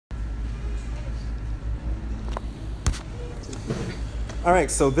All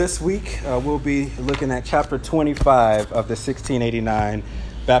right, so this week we'll be looking at chapter 25 of the 1689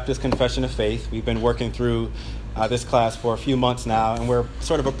 Baptist Confession of Faith. We've been working through this class for a few months now, and we're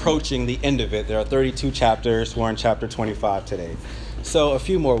sort of approaching the end of it. There are 32 chapters. We're in chapter 25 today. So a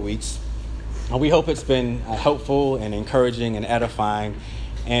few more weeks. We hope it's been helpful and encouraging and edifying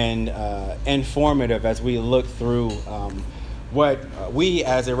and informative as we look through what we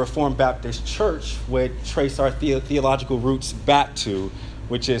as a Reformed Baptist church would trace our theological roots back to,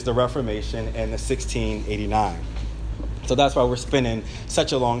 which is the Reformation and the 1689. So that's why we're spending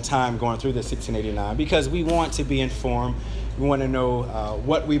such a long time going through the 1689, because we want to be informed. We want to know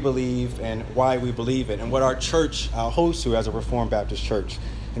what we believe and why we believe it, and what our church holds to as a Reformed Baptist church.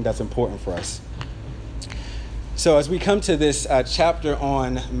 I think that's important for us. So as we come to this chapter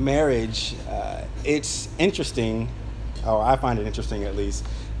on marriage, it's interesting, or I find it interesting at least,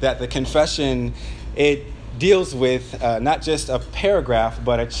 that the confession, it deals with not just a paragraph,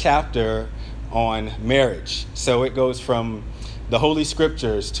 but a chapter on marriage. So it goes from the Holy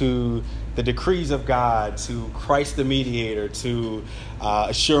Scriptures to the decrees of God, to Christ the mediator, to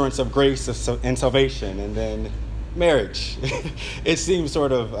assurance of grace and salvation, and then marriage. It seems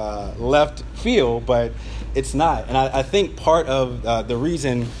sort of left field, but it's not. And I think part of the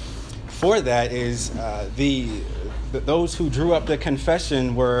reason for that is those who drew up the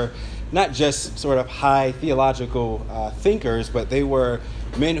confession were not just sort of high theological thinkers, but they were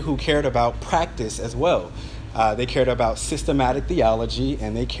men who cared about practice as well. They cared about systematic theology,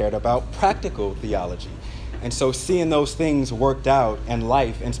 and they cared about practical theology. And so seeing those things worked out in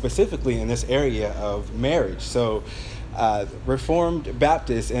life, and specifically in this area of marriage. So Reformed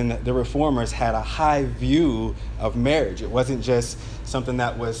Baptists and the Reformers had a high view of marriage. It wasn't just something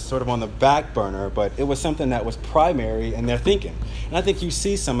that was sort of on the back burner, but it was something that was primary in their thinking. And I think you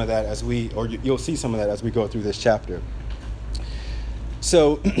see some of that you'll see some of that as we go through this chapter.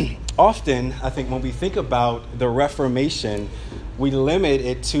 So often, I think when we think about the Reformation, we limit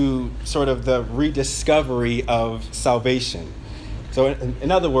it to sort of the rediscovery of salvation. So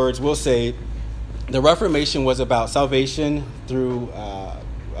in other words, we'll say the Reformation was about salvation through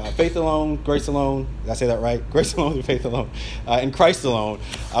faith alone, grace alone. Did I say that right? Grace alone through faith alone, and Christ alone,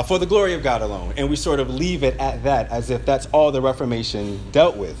 for the glory of God alone. And we sort of leave it at that, as if that's all the Reformation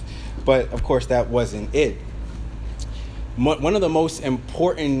dealt with. But of course, that wasn't it. One of the most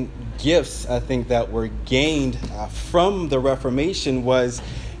important gifts, I think, that were gained from the Reformation was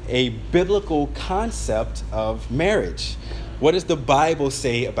a biblical concept of marriage. What does the Bible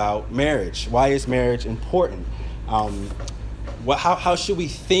say about marriage? Why is marriage important? How should we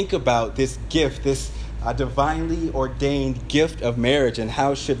think about this gift, this divinely ordained gift of marriage, and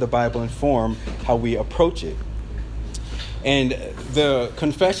how should the Bible inform how we approach it? And the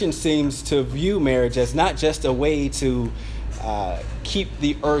confession seems to view marriage as not just a way to keep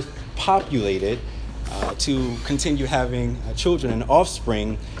the earth populated, to continue having children and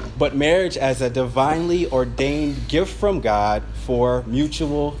offspring, but marriage as a divinely ordained gift from God for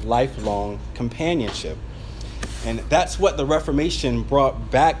mutual, lifelong companionship. And that's what the Reformation brought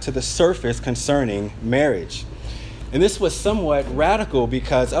back to the surface concerning marriage. And this was somewhat radical,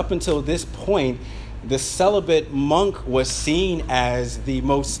 because up until this point, the celibate monk was seen as the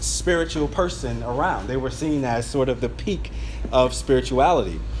most spiritual person around. They were seen as sort of the peak of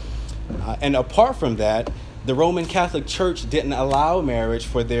spirituality. And apart from that, the Roman Catholic Church didn't allow marriage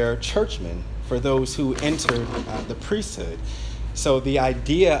for their churchmen, for those who entered the priesthood. So the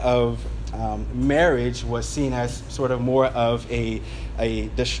idea of marriage was seen as sort of more of a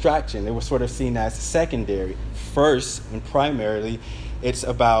distraction. It was sort of seen as secondary. First and primarily, it's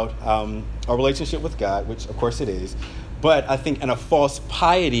about a relationship with God, which of course it is. But I think in a false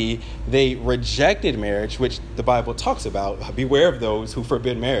piety, they rejected marriage, which the Bible talks about. Beware of those who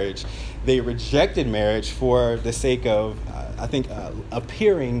forbid marriage. They rejected marriage for the sake of,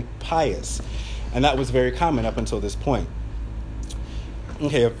 appearing pious. And that was very common up until this point.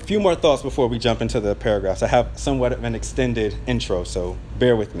 Okay, a few more thoughts before we jump into the paragraphs. I have somewhat of an extended intro, so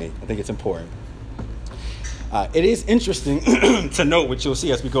bear with me. I think it's important. It is interesting to note, what you'll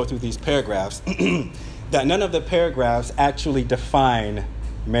see as we go through these paragraphs, that none of the paragraphs actually define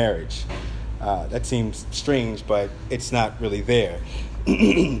marriage. That seems strange, but it's not really there.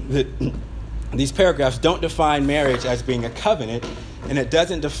 These paragraphs don't define marriage as being a covenant, and it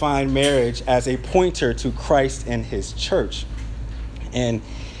doesn't define marriage as a pointer to Christ and his church. And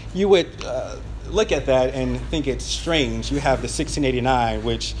you would look at that and think it's strange. You have the 1689,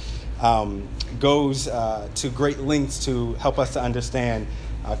 which goes to great lengths to help us to understand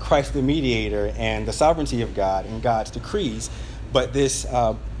Christ the mediator and the sovereignty of God and God's decrees. But this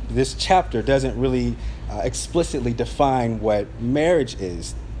this chapter doesn't really explicitly define what marriage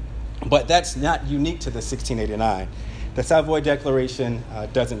is. But that's not unique to the 1689. The Savoy Declaration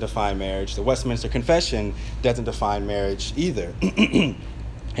doesn't define marriage. The Westminster Confession doesn't define marriage either.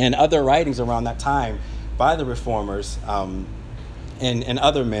 And other writings around that time by the Reformers and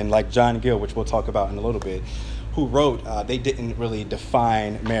other men like John Gill, which we'll talk about in a little bit, who wrote, they didn't really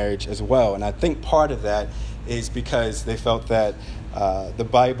define marriage as well. And I think part of that is because they felt that the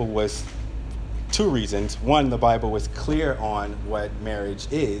Bible was two reasons. One, the Bible was clear on what marriage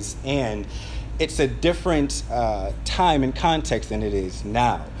is, and it's a different time and context than it is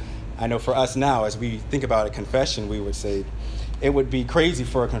now. I know for us now, as we think about a confession, we would say it would be crazy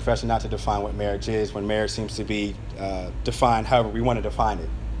for a confession not to define what marriage is when marriage seems to be defined however we want to define it.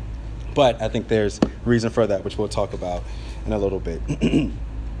 But I think there's reason for that, which we'll talk about in a little bit.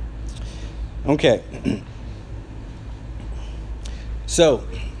 Okay. So,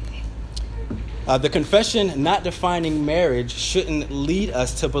 the confession not defining marriage shouldn't lead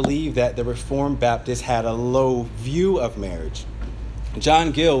us to believe that the Reformed Baptists had a low view of marriage.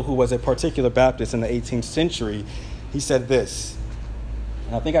 John Gill, who was a particular Baptist in the 18th century, he said this,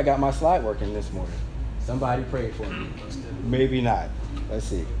 and I think I got my slide working this morning. Somebody prayed for me. Maybe not. Let's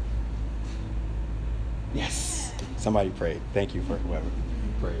see. Yes, somebody prayed. Thank you for whoever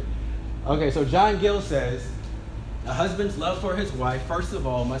prayed. Okay, so John Gill says, a husband's love for his wife, first of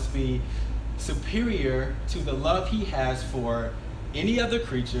all, must be superior to the love he has for any other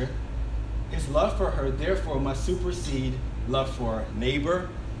creature. His love for her, therefore, must supersede love for neighbor,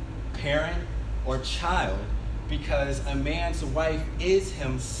 parent, or child, because a man's wife is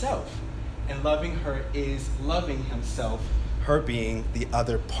himself, and loving her is loving himself, her being the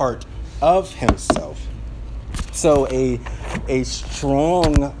other part of himself. So a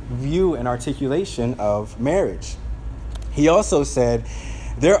strong view and articulation of marriage. He also said,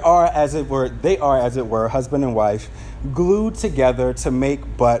 they are, as it were, husband and wife, glued together to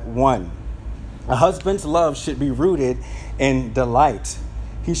make but one. A husband's love should be rooted in delight.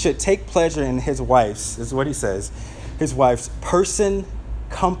 He should take pleasure in his wife's, this is what he says, his wife's person,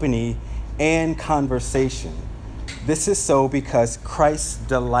 company, and conversation. This is so because Christ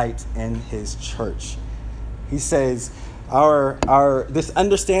delights in his church. He says this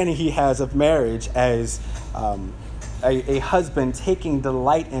understanding he has of marriage as a husband taking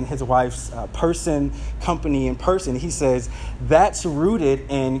delight in his wife's person, company, and person. He says that's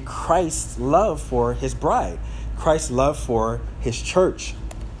rooted in Christ's love for his bride, Christ's love for his church.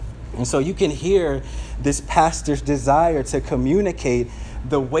 And so you can hear this pastor's desire to communicate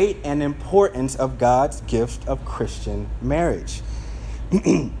the weight and importance of God's gift of Christian marriage.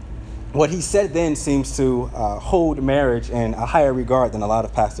 What he said then seems to hold marriage in a higher regard than a lot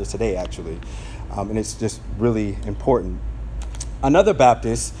of pastors today, actually. And it's just really important. Another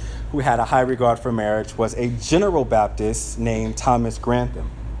Baptist who had a high regard for marriage was a General Baptist named Thomas Grantham.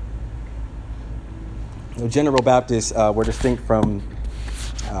 The General Baptists were distinct from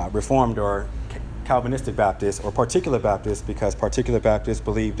Reformed or Calvinistic Baptists or Particular Baptists because Particular Baptists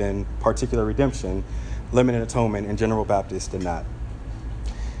believed in particular redemption, limited atonement, and General Baptists did not.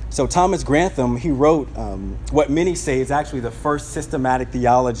 So Thomas Grantham, he wrote what many say is actually the first systematic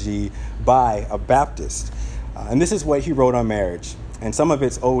theology by a Baptist. And this is what he wrote on marriage. And some of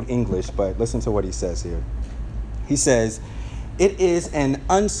it's Old English, but listen to what he says here. He says, "It is an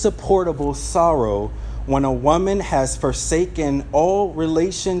unsupportable sorrow when a woman has forsaken all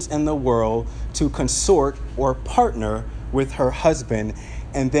relations in the world to consort or partner with her husband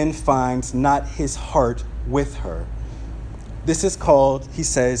and then finds not his heart with her. This is called," he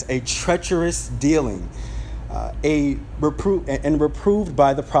says, "a treacherous dealing, reproved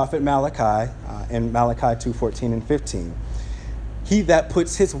by the prophet Malachi in Malachi 2:14 and 15. He that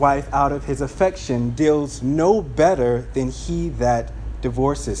puts his wife out of his affection deals no better than he that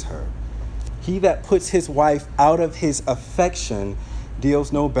divorces her. He that puts his wife out of his affection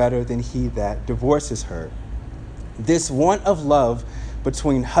deals no better than he that divorces her. This want of love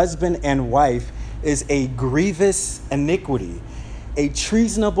between husband and wife is a grievous iniquity, a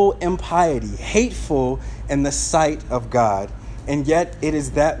treasonable impiety, hateful in the sight of God, and yet it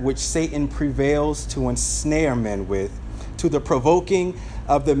is that which Satan prevails to ensnare men with, to the provoking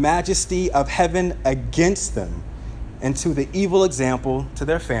of the majesty of heaven against them, and to the evil example to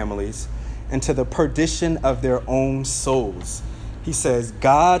their families, and to the perdition of their own souls." He says,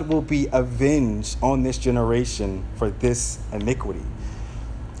 God will be avenged on this generation for this iniquity.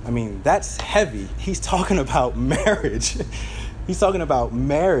 I mean, that's heavy. He's talking about marriage. He's talking about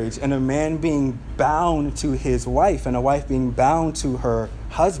marriage and a man being bound to his wife and a wife being bound to her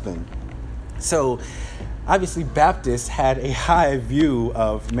husband. So obviously Baptists had a high view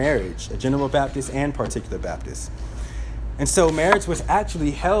of marriage, a General Baptist and Particular Baptist. And so marriage was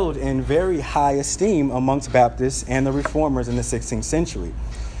actually held in very high esteem amongst Baptists and the Reformers in the 16th century.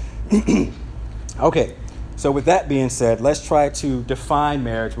 Okay, so with that being said, let's try to define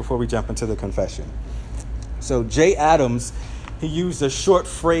marriage before we jump into the confession. So Jay Adams, he used a short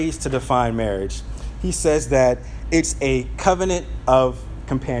phrase to define marriage. He says that it's a covenant of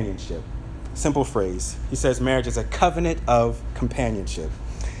companionship. Simple phrase. He says marriage is a covenant of companionship.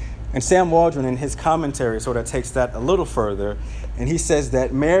 And Sam Waldron, in his commentary, sort of takes that a little further, and he says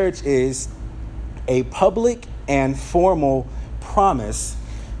that marriage is a public and formal promise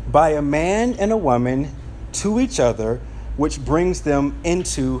by a man and a woman to each other, which brings them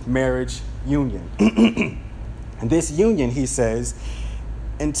into marriage union. And this union, he says,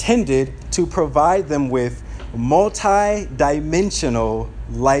 intended to provide them with multi-dimensional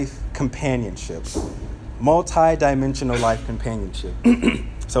life companionship. Multi-dimensional life companionship.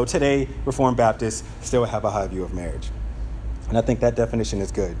 So today, Reformed Baptists still have a high view of marriage. And I think that definition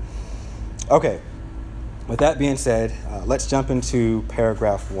is good. Okay, with that being said, let's jump into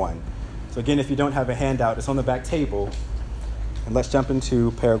paragraph 1. So again, if you don't have a handout, it's on the back table. And let's jump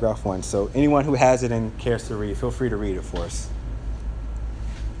into paragraph 1. So anyone who has it and cares to read, feel free to read it for us.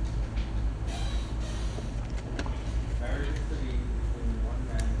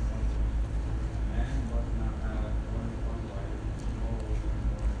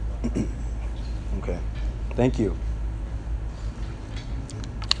 Okay, thank you.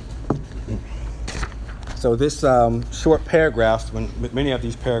 So this short paragraph, when many of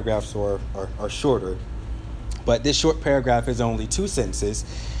these paragraphs are shorter, but this short paragraph is only 2 sentences,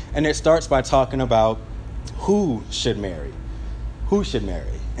 and it starts by talking about who should marry,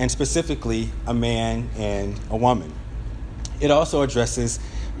 and specifically a man and a woman. It also addresses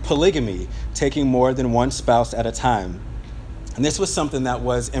polygamy, taking more than one spouse at a time. And this was something that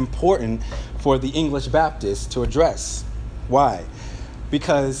was important for the English Baptists to address. Why?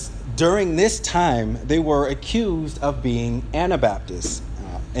 Because during this time, they were accused of being Anabaptists,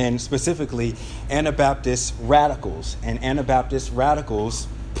 and specifically Anabaptist radicals. And Anabaptist radicals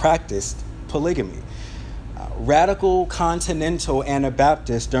practiced polygamy. Radical continental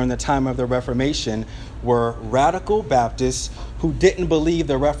Anabaptists during the time of the Reformation were radical Baptists who didn't believe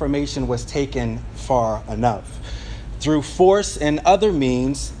the Reformation was taken far enough. Through force and other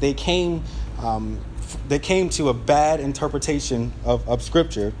means, they came to a bad interpretation of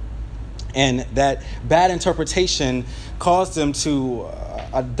Scripture, and that bad interpretation caused them to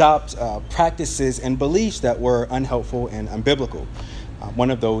adopt practices and beliefs that were unhelpful and unbiblical.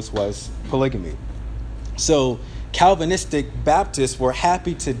 One of those was polygamy. So Calvinistic Baptists were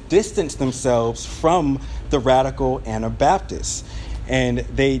happy to distance themselves from the radical Anabaptists. And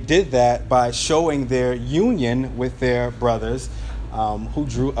they did that by showing their union with their brothers who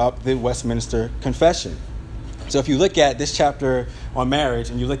drew up the Westminster Confession. So if you look at this chapter on marriage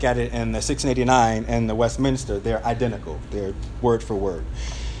and you look at it in the 1689 and the Westminster, they're identical. They're word for word.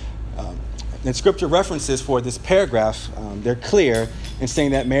 And scripture references for this paragraph, they're clear in saying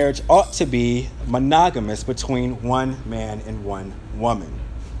that marriage ought to be monogamous between one man and one woman.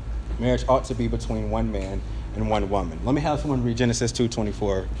 Marriage ought to be between one man and one woman. Let me have someone read Genesis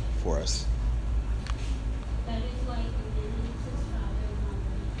 2:24 for us. That is why the man leaves his father and mother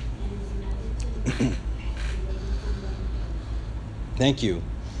and is united to his wife, and they become one flesh. Thank you.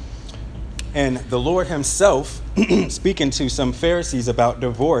 And the Lord himself, speaking to some Pharisees about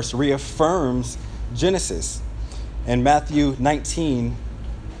divorce, reaffirms Genesis. In Matthew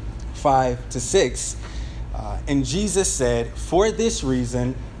 19:5-6, and Jesus said, "For this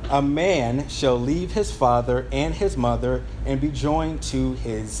reason, a man shall leave his father and his mother and be joined to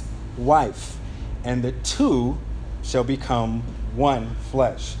his wife, and the two shall become one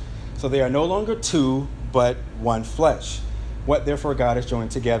flesh." So they are no longer two, but one flesh. What therefore God has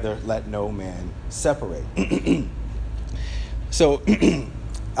joined together, let no man separate. So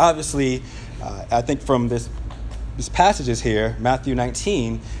obviously, I think from these passages here, Matthew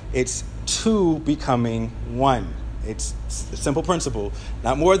 19, it's two becoming one. It's a simple principle,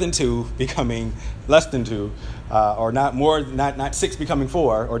 not more than two becoming less than two, or not 6 becoming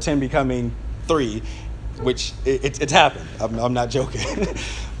 4, or 10 becoming 3, which it's happened. I'm not joking.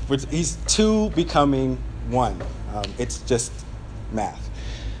 He's 2 becoming 1. It's just math.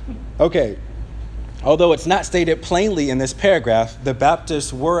 Okay. Although it's not stated plainly in this paragraph, the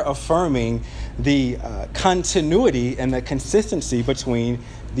Baptists were affirming the continuity and the consistency between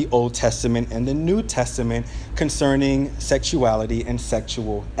the Old Testament and the New Testament concerning sexuality and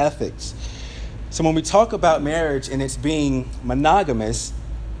sexual ethics. So when we talk about marriage and it's being monogamous,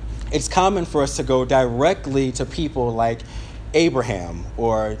 it's common for us to go directly to people like Abraham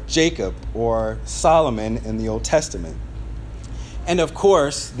or Jacob or Solomon in the Old Testament. And of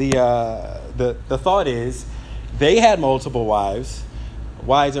course, the thought is they had multiple wives.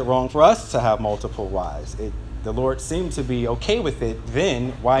 Why is it wrong for us to have multiple wives? The Lord seemed to be okay with it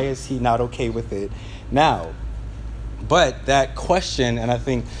then. Why is he not okay with it now? But that question, and I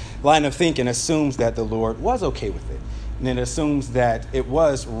think line of thinking, assumes that the Lord was okay with it. And it assumes that it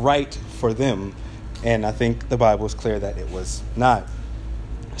was right for them. And I think the Bible is clear that it was not.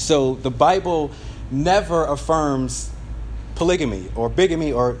 So the Bible never affirms polygamy or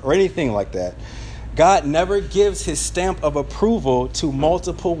bigamy or anything like that. God never gives his stamp of approval to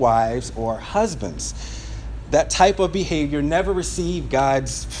multiple wives or husbands. That type of behavior never received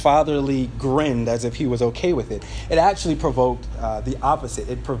God's fatherly grin as if he was okay with it. It actually provoked the opposite.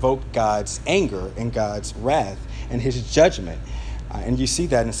 It provoked God's anger and God's wrath and his judgment. And you see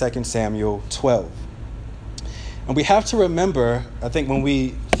that in 2 Samuel 12. And we have to remember, I think, when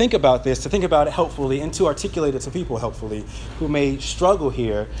we think about this, to think about it helpfully and to articulate it to people helpfully who may struggle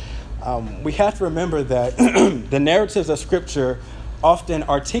here. We have to remember that the narratives of Scripture often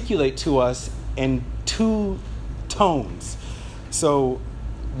articulate to us in two tones. So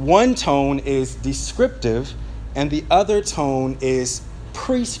one tone is descriptive and the other tone is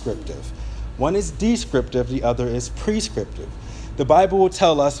prescriptive. One is descriptive, the other is prescriptive. The Bible will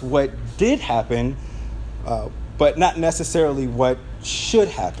tell us what did happen, but not necessarily what should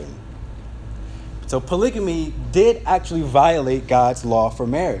happen. So polygamy did actually violate God's law for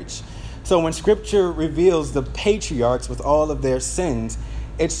marriage. So when Scripture reveals the patriarchs with all of their sins,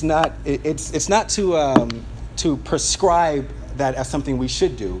 it's not to prescribe that as something we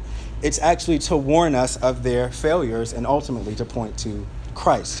should do. It's actually to warn us of their failures and ultimately to point to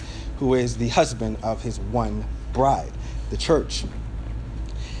Christ, who is the husband of his one bride, the church.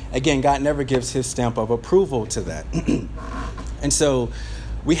 Again, God never gives his stamp of approval to that. And so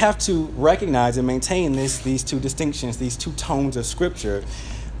we have to recognize and maintain these two distinctions, these two tones of Scripture,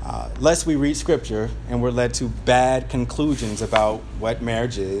 lest we read Scripture and we're led to bad conclusions about what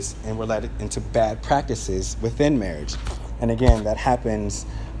marriage is, and we're led into bad practices within marriage. And again, that happens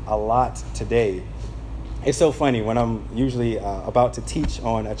a lot today. It's so funny when I'm usually about to teach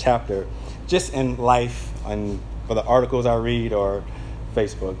on a chapter, just in life, and for the articles I read or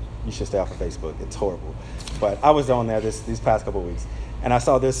Facebook. You should stay off of Facebook. It's horrible. But I was on there these past couple of weeks, and I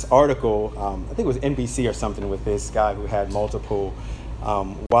saw this article, I think it was NBC or something, with this guy who had multiple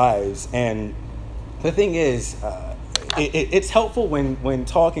wives. And the thing is, it's helpful when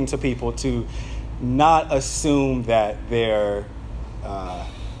talking to people to not assume that they're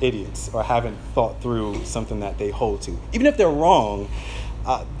idiots or haven't thought through something that they hold to. Even if they're wrong,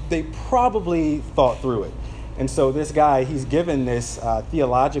 they probably thought through it. And so this guy, he's given this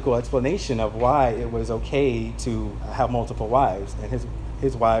theological explanation of why it was okay to have multiple wives. And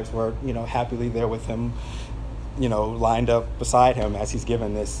his wives were, happily there with him, lined up beside him as he's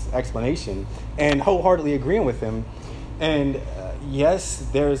given this explanation and wholeheartedly agreeing with him. And yes,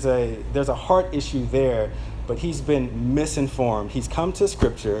 there's a heart issue there, but he's been misinformed. He's come to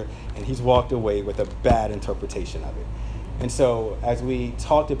Scripture and he's walked away with a bad interpretation of it. And so as we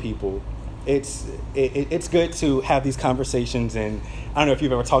talk to people, it's good to have these conversations. And I don't know if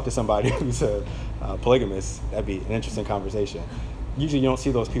you've ever talked to somebody who's a polygamist. That'd be an interesting conversation. Usually you don't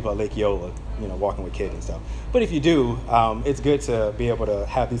see those people at Lake Eola, walking with kids and stuff. But if you do, it's good to be able to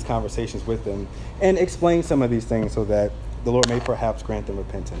have these conversations with them and explain some of these things so that the Lord may perhaps grant them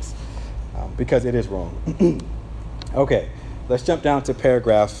repentance, because it is wrong. Okay, let's jump down to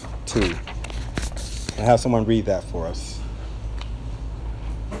paragraph 2 and have someone read that for us.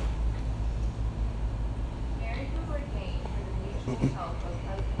 Marriage was ordained for the mutual help of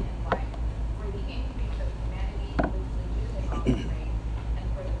husband and wife, for the increase of humanity with legitimate offspring, and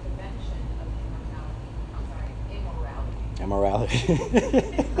for the prevention of immorality.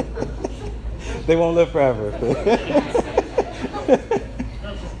 They won't live forever.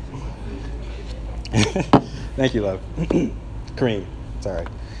 Thank you, love. Kareem. It's all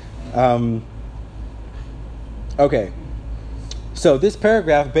right. Okay. So this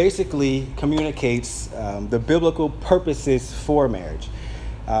paragraph basically communicates the biblical purposes for marriage.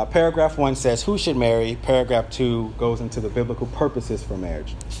 Paragraph 1 says who should marry. Paragraph 2 goes into the biblical purposes for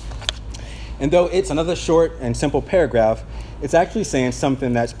marriage. And though it's another short and simple paragraph, it's actually saying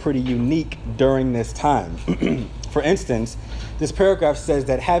something that's pretty unique during this time. For instance, this paragraph says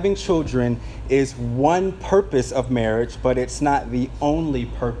that having children is one purpose of marriage, but it's not the only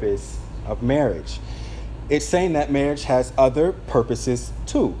purpose of marriage. It's saying that marriage has other purposes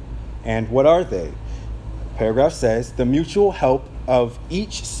too. And what are they? Paragraph says the mutual help of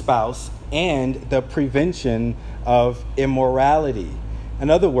each spouse and the prevention of immorality. In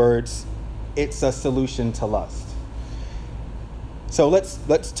other words, it's a solution to lust. So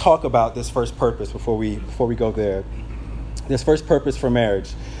let's talk about this first purpose before we go there. This first purpose for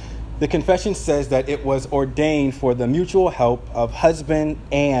marriage. The confession says that it was ordained for the mutual help of husband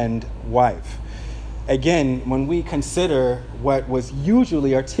and wife. Again, when we consider what was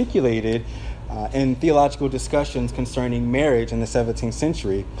usually articulated in theological discussions concerning marriage in the 17th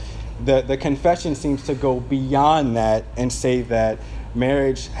century, the confession seems to go beyond that and say that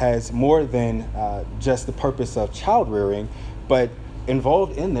marriage has more than just the purpose of child rearing, but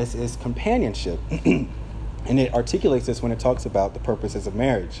involved in this is companionship. And it articulates this when it talks about the purposes of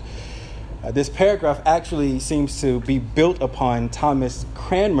marriage. This paragraph actually seems to be built upon Thomas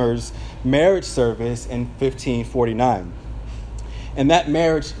Cranmer's marriage service in 1549. In that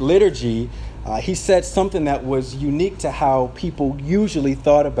marriage liturgy, he said something that was unique to how people usually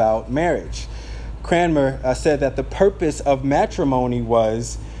thought about marriage. Cranmer said that the purpose of matrimony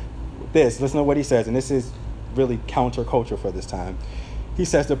was this. Listen to what he says, and this is really counterculture for this time. He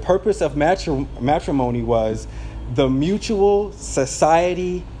says the purpose of matrimony was the mutual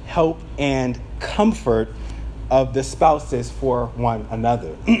society, help, and comfort of the spouses for one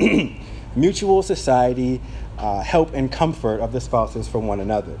another. Mutual society, help, and comfort of the spouses for one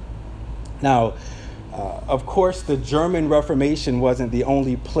another. Now, of course, the German Reformation wasn't the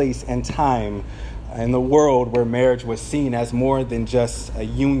only place and time in the world where marriage was seen as more than just a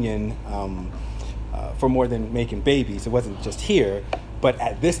union for more than making babies. It wasn't just here. But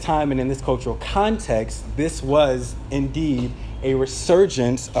at this time and in this cultural context, this was indeed a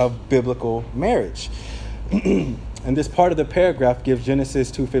resurgence of biblical marriage. And this part of the paragraph gives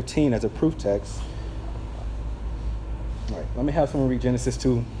Genesis 2:15 as a proof text. All right, let me have someone read Genesis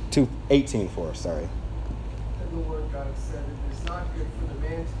 2:18 for us, sorry. And the Lord God said, "It is not good for the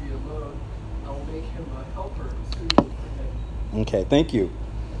man to be alone. I will make him a helper suitable for him." Okay, thank you.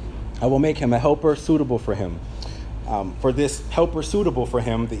 I will make him a helper suitable for him. For this helper suitable for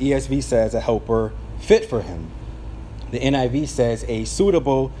him, the ESV says a helper fit for him. The NIV says a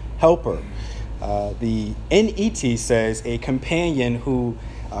suitable helper. The NET says a companion who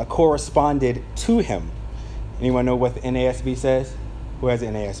corresponded to him. Anyone know what the NASB says? Who has the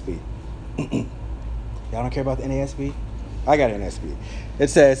NASB? Y'all don't care about the NASB? I got an NASB. It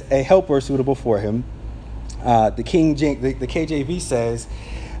says a helper suitable for him. The KJV says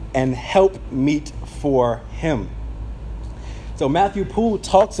and help meet for him. So Matthew Poole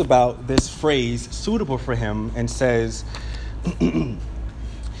talks about this phrase, suitable for him, and says,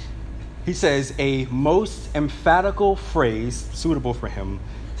 he says, a most emphatical phrase, suitable for him,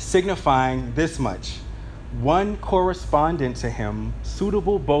 signifying this much: one correspondent to him,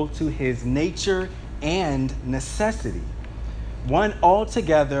 suitable both to his nature and necessity. One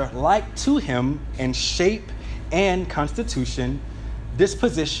altogether like to him in shape and constitution,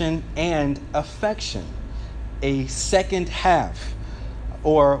 disposition and affection. A second half,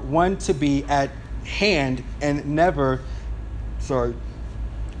 or one to be at hand and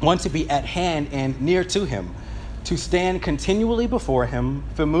one to be at hand and near to him, to stand continually before him,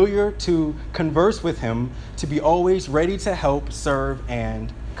 familiar to converse with him, to be always ready to help, serve,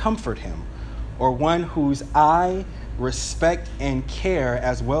 and comfort him, or one whose eye, respect, and care,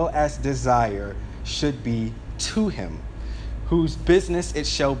 as well as desire, should be to him, whose business it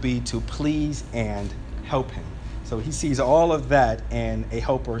shall be to please and help him. So he sees all of that and a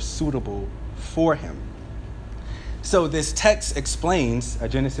helper suitable for him. So this text explains,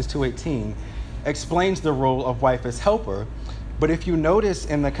 Genesis 2:18, explains the role of wife as helper. But if you notice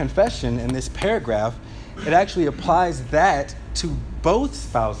in the confession in this paragraph, it actually applies that to both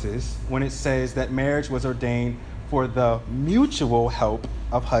spouses when it says that marriage was ordained for the mutual help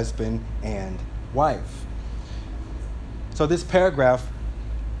of husband and wife. So this paragraph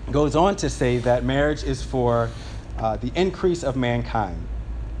goes on to say that marriage is for the increase of mankind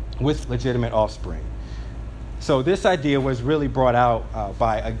with legitimate offspring. So this idea was really brought out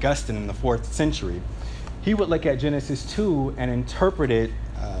by Augustine in the 4th century. He would look at Genesis 2 and interpret it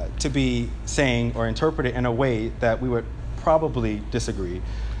to be saying, or interpret it in a way that we would probably disagree.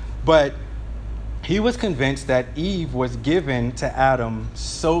 But he was convinced that Eve was given to Adam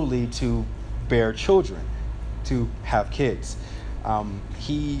solely to bear children, to have kids.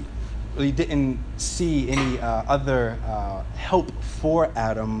 He really didn't see any other help for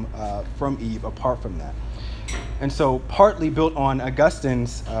Adam from Eve apart from that. And so partly built on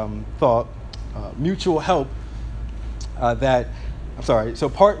Augustine's thought, mutual help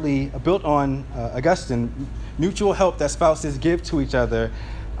partly built on Augustine, mutual help that spouses give to each other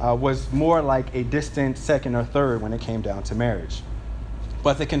was more like a distant second or third when it came down to marriage.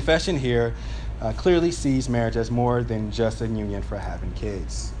 But the confession here clearly sees marriage as more than just a union for having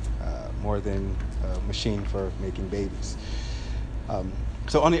kids, more than a machine for making babies.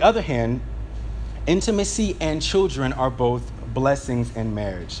 So on the other hand, intimacy and children are both blessings in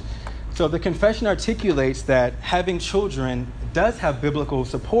marriage. So the confession articulates that having children does have biblical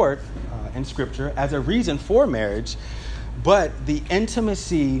support in Scripture as a reason for marriage, but the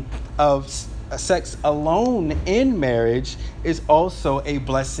intimacy of sex alone in marriage is also a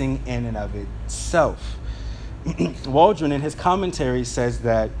blessing in and of itself. Waldron, in his commentary, says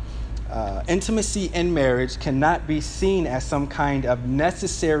that intimacy in marriage cannot be seen as some kind of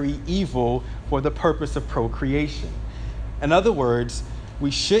necessary evil for the purpose of procreation. In other words,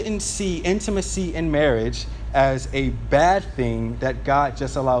 we shouldn't see intimacy in marriage as a bad thing that God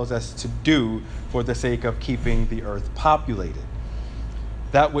just allows us to do for the sake of keeping the earth populated.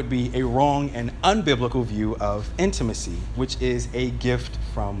 That would be a wrong and unbiblical view of intimacy, which is a gift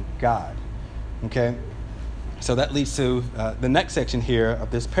from God. Okay? So that leads to the next section here of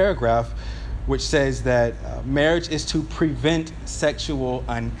this paragraph, which says that marriage is to prevent sexual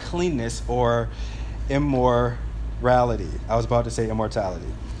uncleanness or immorality. I was about to say immortality.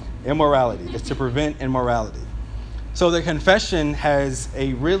 Immorality is to prevent immorality. So the confession has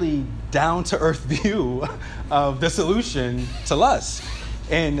a really down-to-earth view of the solution to lust.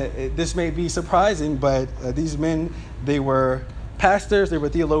 And this may be surprising, but these men, they were pastors, they were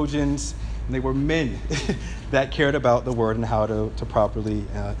theologians, and they were men that cared about the word and how to properly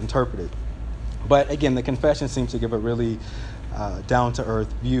interpret it. But again, the confession seems to give a really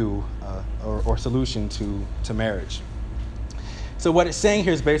down-to-earth view or solution to marriage. So what it's saying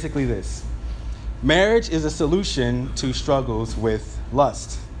here is basically this. Marriage is a solution to struggles with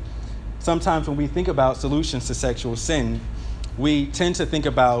lust. Sometimes when we think about solutions to sexual sin, we tend to think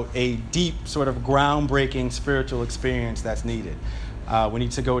about a deep, sort of groundbreaking spiritual experience that's needed. We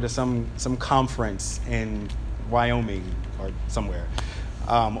need to go to some conference in Wyoming or somewhere,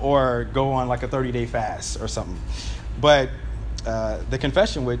 or go on like a 30-day fast or something. But the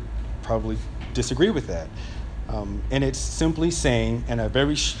confession would probably disagree with that. And it's simply saying, in a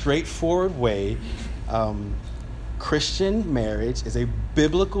very straightforward way, Christian marriage is a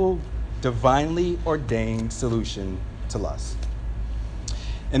biblical, divinely ordained solution to lust.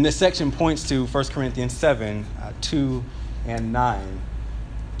 And this section points to 1 Corinthians 7, 2 and 9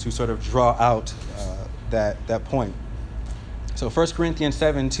 to sort of draw out that point. So 1 Corinthians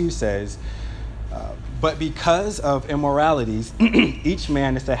 7, 2 says, but because of immoralities, each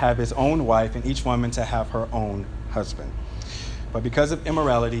man is to have his own wife and each woman to have her own husband. But because of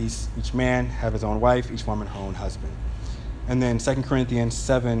immoralities, each man have his own wife, each woman her own husband. And then 1 Corinthians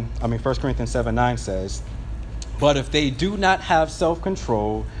 7, 9 says, but if they do not have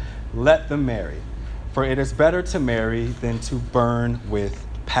self-control, let them marry. For it is better to marry than to burn with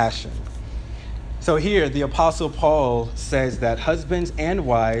passion. So here, the Apostle Paul says that husbands and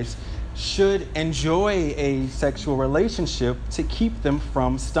wives should enjoy a sexual relationship to keep them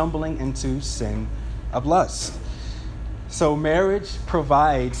from stumbling into sin of lust. So marriage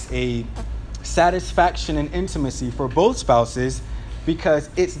provides a satisfaction and intimacy for both spouses because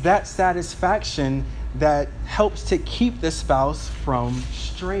it's that satisfaction that helps to keep the spouse from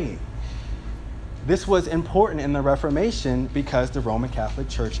straying. This was important in the Reformation because the Roman Catholic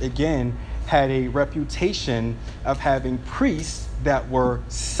Church, again, had a reputation of having priests that were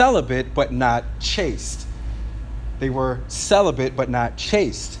celibate but not chaste. They were celibate but not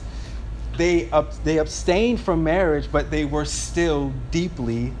chaste. They abstained from marriage, but they were still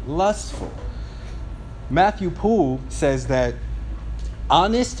deeply lustful. Matthew Poole says that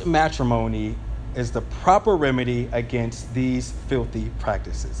honest matrimony is the proper remedy against these filthy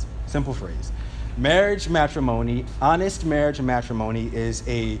practices. Simple phrase. Honest marriage and matrimony is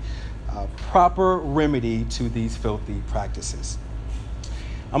a proper remedy to these filthy practices.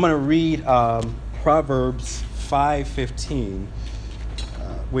 I'm going to read Proverbs 5:15,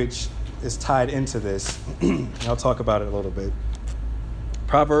 which is tied into this. I'll talk about it a little bit.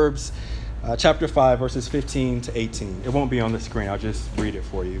 Proverbs chapter 5, verses 15 to 18. It won't be on the screen. I'll just read it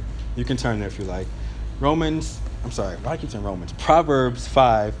for you. You can turn there if you like. Proverbs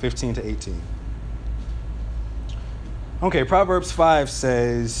 5, 15 to 18. Okay, Proverbs 5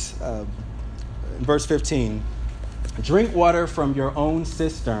 says, in verse 15, drink water from your own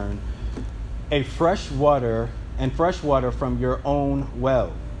cistern, fresh water from your own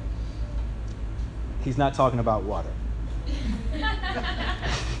well. He's not talking about water.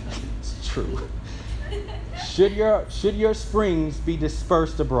 It's true. Should your springs be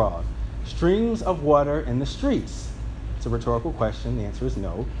dispersed abroad? Streams of water in the streets? It's a rhetorical question. The answer is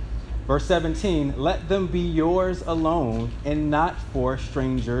no. Verse 17, let them be yours alone and not for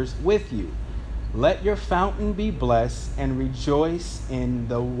strangers with you. Let your fountain be blessed and rejoice in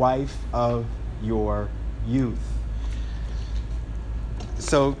the wife of your youth.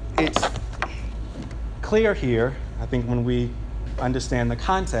 So it's clear here, I think, when we understand the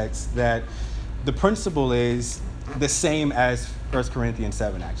context, that the principle is the same as 1 Corinthians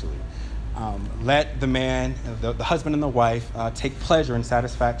 7, actually. Let the man, the husband and the wife, take pleasure and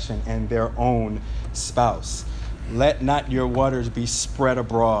satisfaction in their own spouse. Let not your waters be spread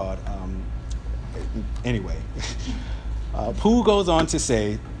abroad. Anyway, Poole goes on to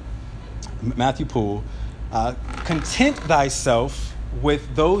say, Matthew Poole, content thyself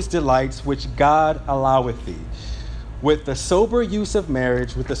with those delights which God alloweth thee, with the sober use of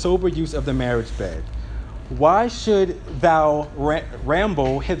marriage, with the sober use of the marriage bed. Why should thou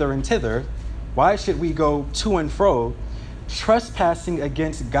ramble hither and thither? Why should we go to and fro, trespassing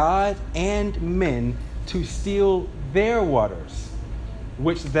against God and men to steal their waters,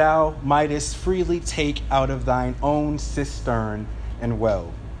 which thou mightest freely take out of thine own cistern and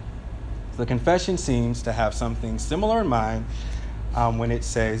well? The confession seems to have something similar in mind when it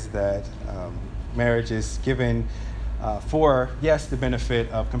says that marriage is given for, yes, the benefit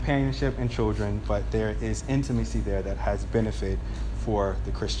of companionship and children, but there is intimacy there that has benefit for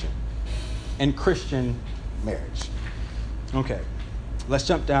the Christian and Christian marriage. Okay, let's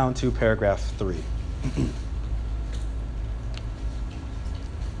jump down to paragraph 3.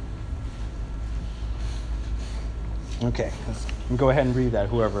 Okay, let's go ahead and read that,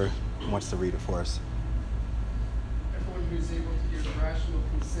 whoever wants to read it for us. Everyone who is able to give rational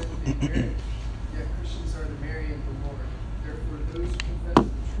consent may marry, yet Christians are to marry in the Lord. Therefore, those who confess the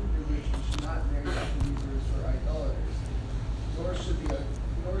true religion should not marry unbelievers or idolaters, nor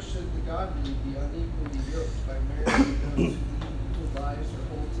should the godly be unequally yoked by marrying those who lead evil lives or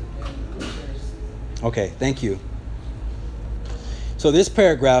hold to them with Pharisees. Okay, thank you. So this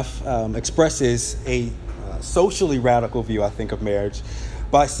paragraph expresses a socially radical view, I think, of marriage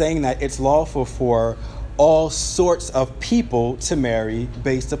by saying that it's lawful for all sorts of people to marry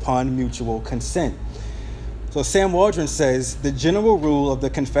based upon mutual consent. So Sam Waldron says the general rule of the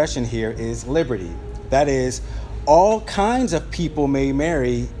confession here is liberty. That is, all kinds of people may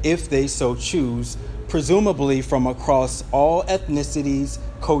marry if they so choose, presumably from across all ethnicities,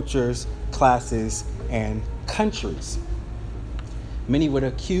 cultures, classes, and countries. Many would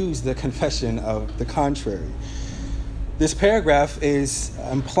accuse the confession of the contrary. This paragraph is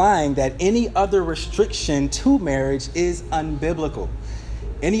implying that any other restriction to marriage is unbiblical.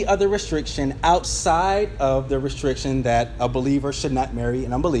 Any other restriction outside of the restriction that a believer should not marry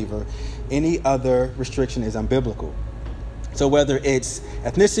an unbeliever, any other restriction is unbiblical. So whether it's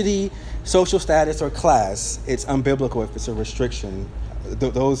ethnicity, social status, or class, it's unbiblical if it's a restriction.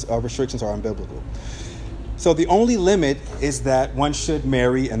 Those restrictions are unbiblical. So the only limit is that one should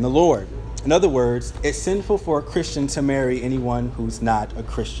marry in the Lord. In other words, it's sinful for a Christian to marry anyone who's not a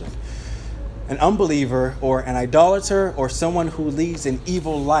Christian. An unbeliever or an idolater or someone who leads an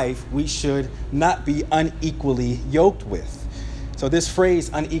evil life, we should not be unequally yoked with. So this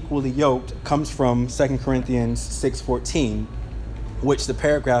phrase, unequally yoked, comes from 2 Corinthians 6:14, which the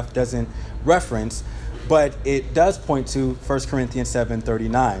paragraph doesn't reference, but it does point to 1 Corinthians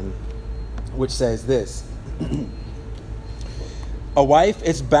 7:39, which says this: a wife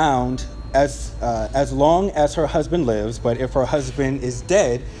is bound as long as her husband lives, but if her husband is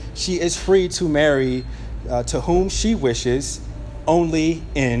dead, she is free to marry to whom she wishes, only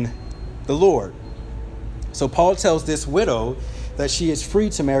in the Lord. So Paul tells this widow that she is free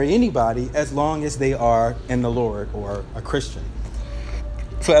to marry anybody as long as they are in the Lord or a Christian.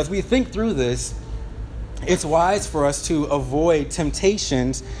 So as we think through this, it's wise for us to avoid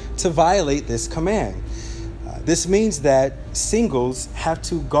temptations to violate this command. This means that singles have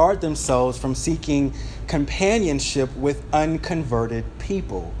to guard themselves from seeking companionship with unconverted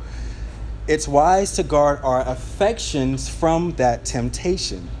people. It's wise to guard our affections from that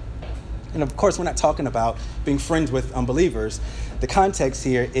temptation. And of course, we're not talking about being friends with unbelievers. The context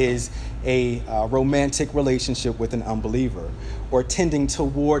here is a romantic relationship with an unbeliever or tending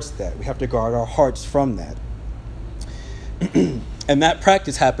towards that. We have to guard our hearts from that. And that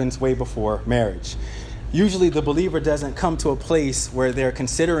practice happens way before marriage. Usually the believer doesn't come to a place where they're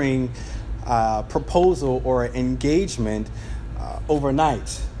considering proposal or engagement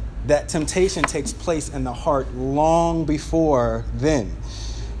overnight. That temptation takes place in the heart long before then.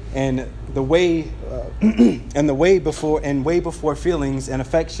 And way before feelings and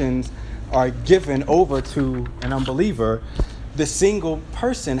affections are given over to an unbeliever, the single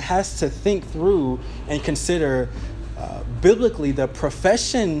person has to think through and consider biblically the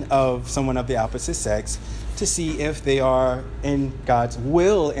profession of someone of the opposite sex to see if they are in God's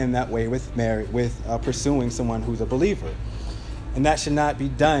will in that way with pursuing someone who's a believer. And that should not be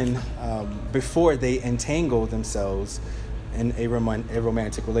done before they entangle themselves in a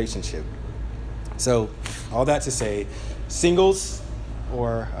romantic relationship. So all that to say, singles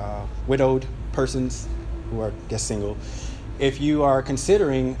or widowed persons who are, I guess, single, if you are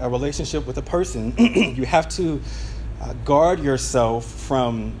considering a relationship with a person, you have to guard yourself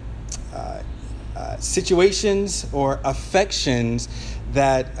from situations or affections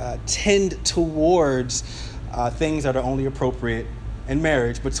that tend towards things that are only appropriate in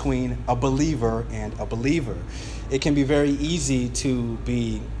marriage between a believer and a believer. It can be very easy to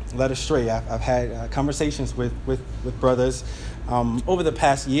be led astray. I've had conversations with brothers over the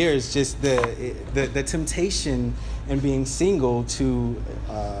past years, just the temptation in being single to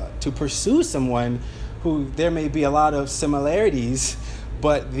pursue someone who there may be a lot of similarities,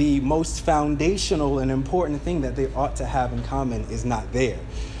 but the most foundational and important thing that they ought to have in common is not there.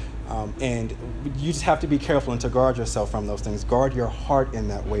 And you just have to be careful and to guard yourself from those things. Guard your heart in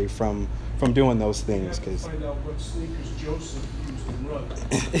that way from doing those things. You have to find out what sneakers Joseph used to run.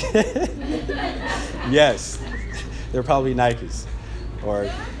 Yes, they're probably Nikes or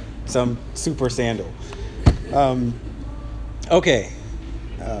some super sandal. Okay,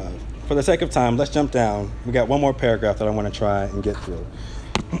 for the sake of time, let's jump down. We got one more paragraph that I want to try and get through.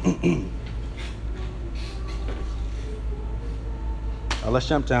 Let's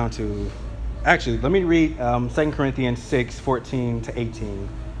jump down to, actually, let me read 2 Corinthians 6:14 to 18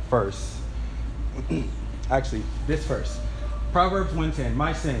 first. Actually, this verse. Proverbs 1:10,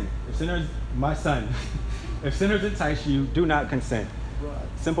 my son, if sinners entice you, do not consent.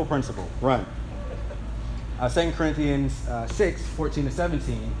 Simple principle, run. 2 Corinthians 6:14 to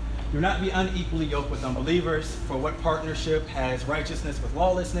 17, do not be unequally yoked with unbelievers, for what partnership has righteousness with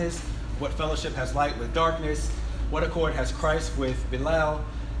lawlessness? What fellowship has light with darkness? What accord has Christ with Belial?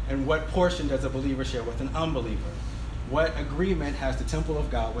 And what portion does a believer share with an unbeliever? What agreement has the temple of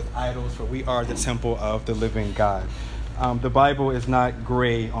God with idols? For we are the temple of the living God. The Bible is not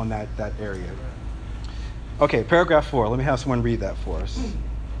gray on that area. Okay, paragraph 4. Let me have someone read that for us.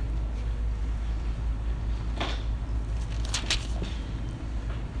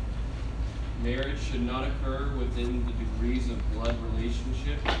 Marriage should not occur within the degrees of blood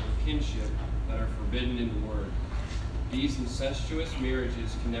relationship or kinship that are forbidden in the Word. These incestuous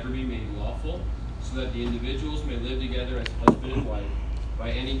marriages can never be made lawful, so that the individuals may live together as husband and wife by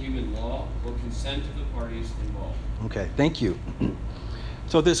any human law or consent of the parties involved. Okay, thank you.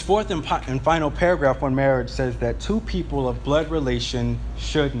 So this fourth and final paragraph on marriage says that two people of blood relation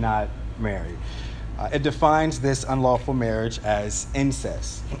should not marry. It defines this unlawful marriage as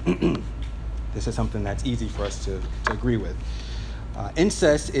incest. This is something that's easy for us to agree with.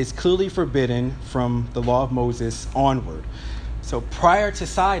 Incest is clearly forbidden from the law of Moses onward. So prior to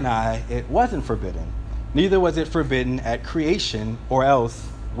Sinai, it wasn't forbidden. Neither was it forbidden at creation, or else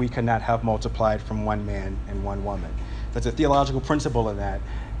we could not have multiplied from one man and one woman. There's a theological principle in that,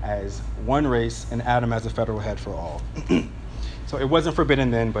 as one race and Adam as a federal head for all. So it wasn't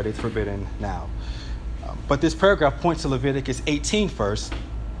forbidden then, but it's forbidden now. But this paragraph points to Leviticus 18 first.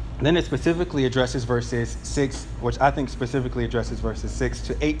 Then it specifically addresses verses 6, which I think specifically addresses verses 6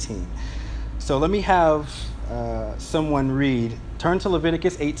 to 18. So let me have someone turn to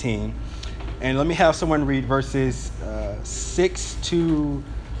Leviticus 18, and let me have someone read verses 6 to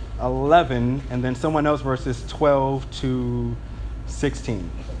 11, and then someone else verses 12 to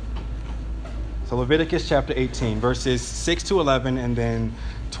 16. So Leviticus chapter 18, verses 6 to 11, and then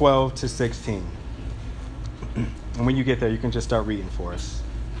 12 to 16. And when you get there, you can just start reading for us.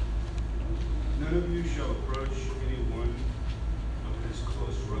 None of you shall approach any one of his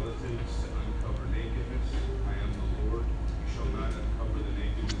close relatives to uncover nakedness. I am the Lord. You shall not uncover the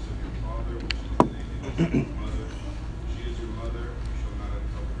nakedness of your father, which is the nakedness of your mother. She is your mother. You shall not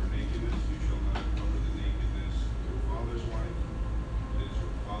uncover her nakedness. You shall not uncover the nakedness of your father's wife. It is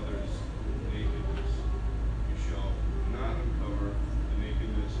your father's nakedness. You shall not uncover the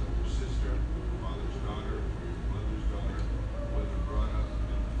nakedness of your sister, your father's daughter, or your mother's daughter, whether brought up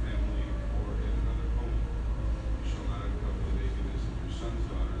in the family or in another home. You shall not uncover the nakedness of your son's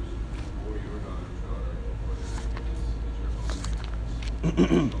daughters or your daughter's daughter, for the nakedness is your own nakedness.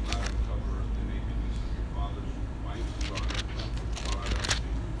 You shall not uncover the nakedness of your father's wife's daughter, brought up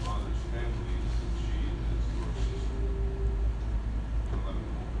in your father's family, since she is your sister. 11.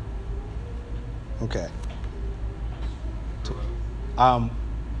 Okay. 11.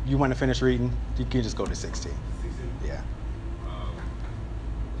 You want to finish reading? You can just go to 16. 16. Yeah.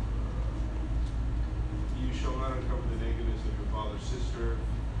 You shall not uncover the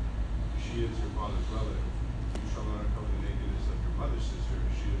she is your father's relative. You shall not uncover the nakedness of your mother's sister,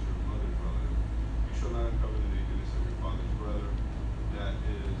 she is your mother's relative. You shall not uncover the nakedness of your father's brother, that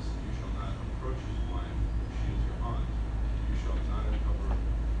is, you shall not approach his wife, she is your aunt. You shall not uncover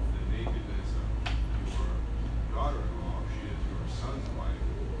the nakedness of your daughter-in-law, she is your son's wife.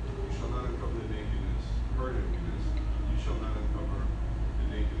 You shall not uncover the nakedness, her nakedness. You shall not uncover the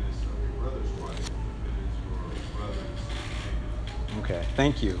nakedness of your brother's wife, if it is your brother's nakedness. Okay,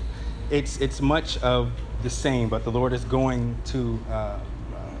 thank you. It's much of the same, but the Lord is going to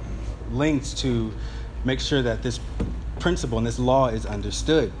lengths to make sure that this principle and this law is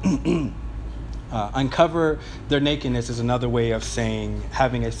understood. Uncover their nakedness is another way of saying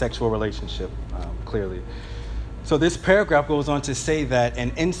having a sexual relationship, clearly. So this paragraph goes on to say that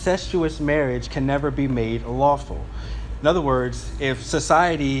an incestuous marriage can never be made lawful. In other words, if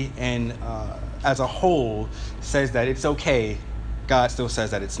society and as a whole says that it's okay, God still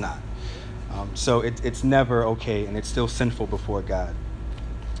says that it's not. So it's never okay, and it's still sinful before God.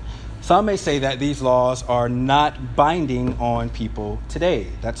 Some may say that these laws are not binding on people today.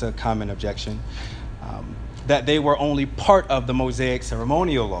 That's a common objection. That they were only part of the Mosaic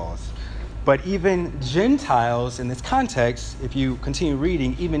ceremonial laws. But even Gentiles, in this context, if you continue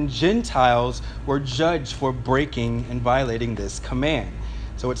reading, even Gentiles were judged for breaking and violating this command.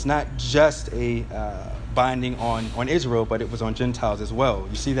 So it's not just a binding on Israel, but it was on Gentiles as well.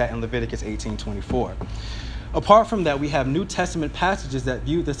 You see that in Leviticus 18:24. Apart from that, we have New Testament passages that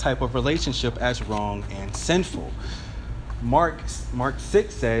view this type of relationship as wrong and sinful. Mark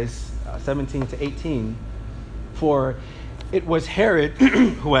 6 says, 17 to 18, for it was Herod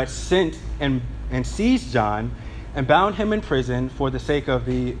who had sent and seized John and bound him in prison for the sake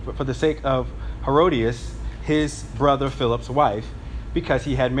of Herodias, his brother Philip's wife, because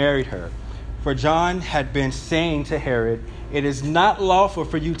he had married her. For John had been saying to Herod, "It is not lawful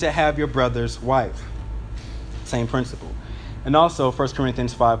for you to have your brother's wife." Same principle. And also 1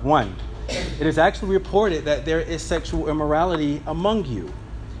 Corinthians 5:1. It is actually reported that there is sexual immorality among you,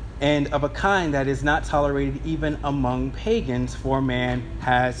 and of a kind that is not tolerated even among pagans, for man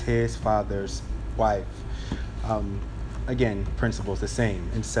has his father's wife. Again, principle is the same.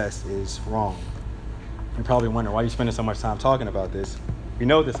 Incest is wrong. You probably wonder, why are you spending so much time talking about this? We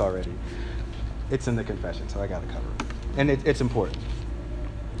know this already. It's in the confession, so I got to cover it. And it's important.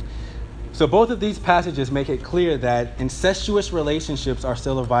 So both of these passages make it clear that incestuous relationships are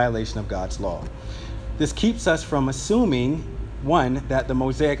still a violation of God's law. This keeps us from assuming, one, that the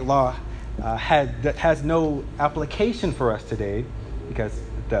Mosaic law has no application for us today, because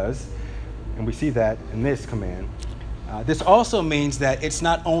it does, and we see that in this command. This also means that it's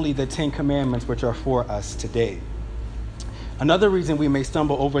not only the 10 Commandments which are for us today. Another reason we may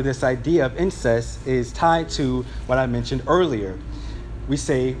stumble over this idea of incest is tied to what I mentioned earlier. We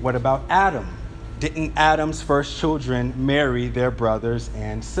say, what about Adam? Didn't Adam's first children marry their brothers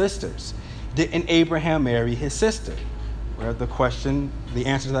and sisters? Didn't Abraham marry his sister? Well, the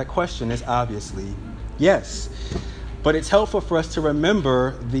answer to that question is obviously yes. But it's helpful for us to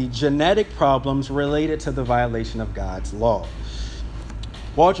remember the genetic problems related to the violation of God's law.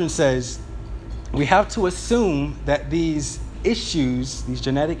 Waldron says, we have to assume that these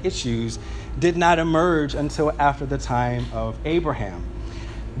genetic issues, did not emerge until after the time of Abraham.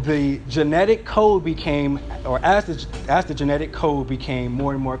 The genetic code as the genetic code became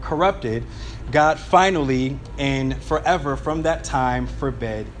more and more corrupted, God finally and forever from that time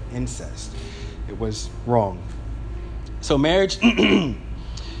forbade incest. It was wrong. So marriage,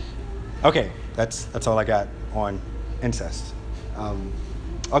 okay, that's all I got on incest.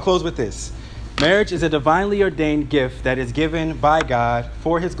 I'll close with this. Marriage is a divinely ordained gift that is given by God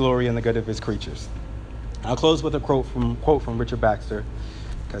for his glory and the good of his creatures. I'll close with a quote from Richard Baxter,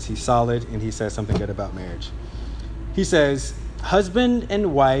 because he's solid and he says something good about marriage. He says, "Husband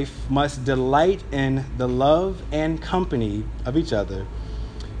and wife must delight in the love and company of each other.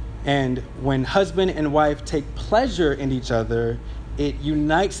 And when husband and wife take pleasure in each other, it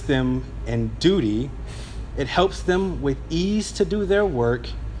unites them in duty. It helps them with ease to do their work,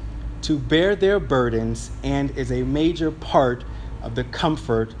 to bear their burdens, and is a major part of the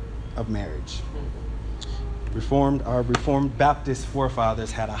comfort of marriage." Our Reformed Baptist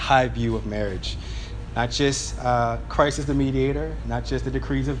forefathers had a high view of marriage. Not just Christ as the mediator, not just the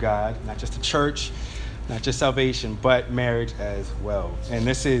decrees of God, not just the church, not just salvation, but marriage as well. And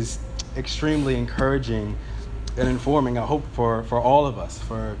this is extremely encouraging and informing, I hope, for all of us,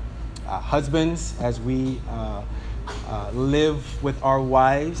 for husbands as we live with our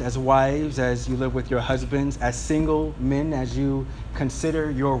wives, as you live with your husbands, as single men as you consider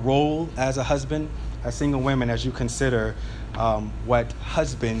your role as a husband, as single women, as you consider what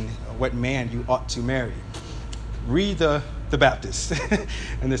man you ought to marry. Read the Baptists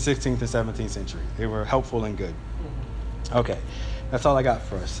in the 16th and 17th century. They were helpful and good. Okay, that's all I got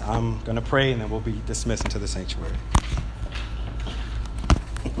for us. I'm going to pray, and then we'll be dismissed into the sanctuary.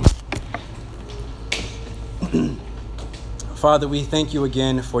 Father, we thank you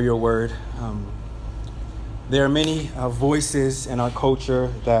again for your word. There are many voices in our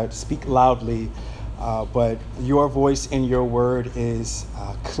culture that speak loudly, but your voice in your word is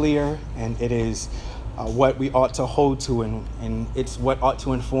clear, and it is what we ought to hold to, and it's what ought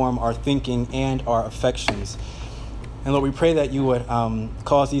to inform our thinking and our affections. And Lord, we pray that you would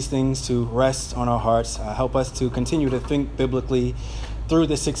cause these things to rest on our hearts. Help us to continue to think biblically through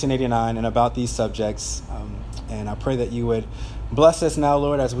the 1689 and about these subjects. And I pray that you would bless us now,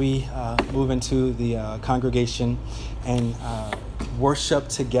 Lord, as we move into the congregation and worship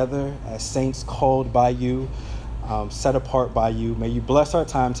together as saints called by you, set apart by you. May you bless our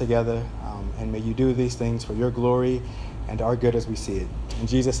time together, and may you do these things for your glory and our good as we see it. In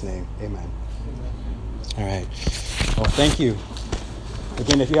Jesus' name, amen. All right. Well, thank you.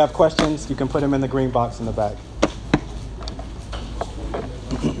 Again, if you have questions, you can put them in the green box in the back.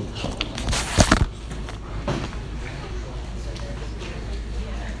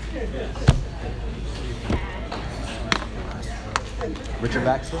 Richard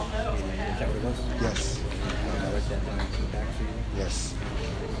Baxter? Yes. Yes.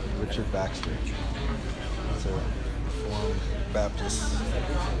 Richard Baxter. He's a Reformed Baptist.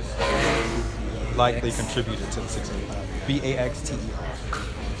 Likely contributed to the 1685. Baxter.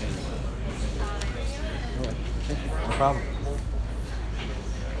 No problem.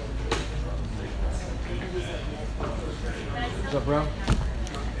 What's up, bro?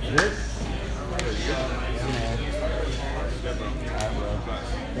 This? Yeah, man. All right, bro.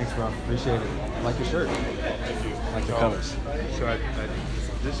 Thanks, bro. Appreciate it. I like your shirt. I like the colors. So I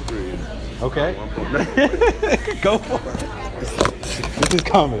disagree. Okay. Go for it. This is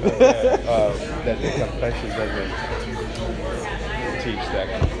common. That the confession doesn't teach that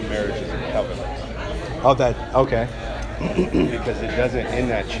marriage is a covenant. Oh, that, okay. Because it doesn't in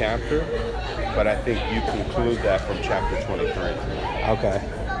that chapter, but I think you conclude that from chapter 23. Okay.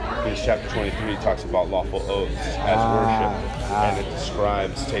 Because chapter 23 talks about lawful oaths as worship, and it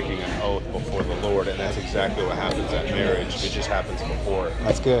describes taking an oath before the Lord, and that's exactly what happens at marriage. It just happens before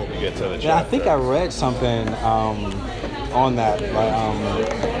That's good. you get to the chapter. Yeah, I think I read something on that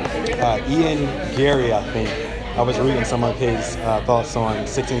by Ian Gary, I think. I was reading some of his thoughts on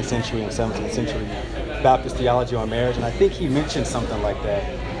 16th century and 17th century Baptist theology on marriage, and I think he mentioned something like that.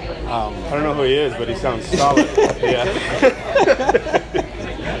 I don't know who he is, but he sounds solid. Yeah.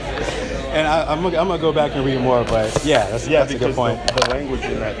 And I'm gonna go back and read more, but that's a good point. The language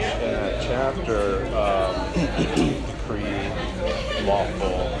in that chapter, decree,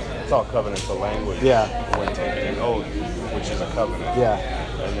 lawful, it's all covenantal language. Yeah. When taking an oath, which is a covenant. Yeah.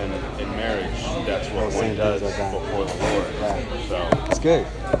 And then in marriage, that's what Same one does things like that. before the Lord. Yeah. So. It's good.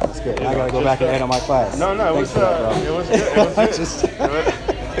 It's good. I gotta go back and add on my class. No, it was for that, bro. it was good. It was good.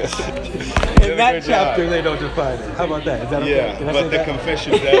 In that chapter, they don't define it. How about that? Is that okay? Yeah, Can I but say the that?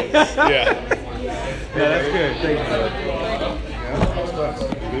 confession does. Yeah. Yeah, that's good. Thank you, bro.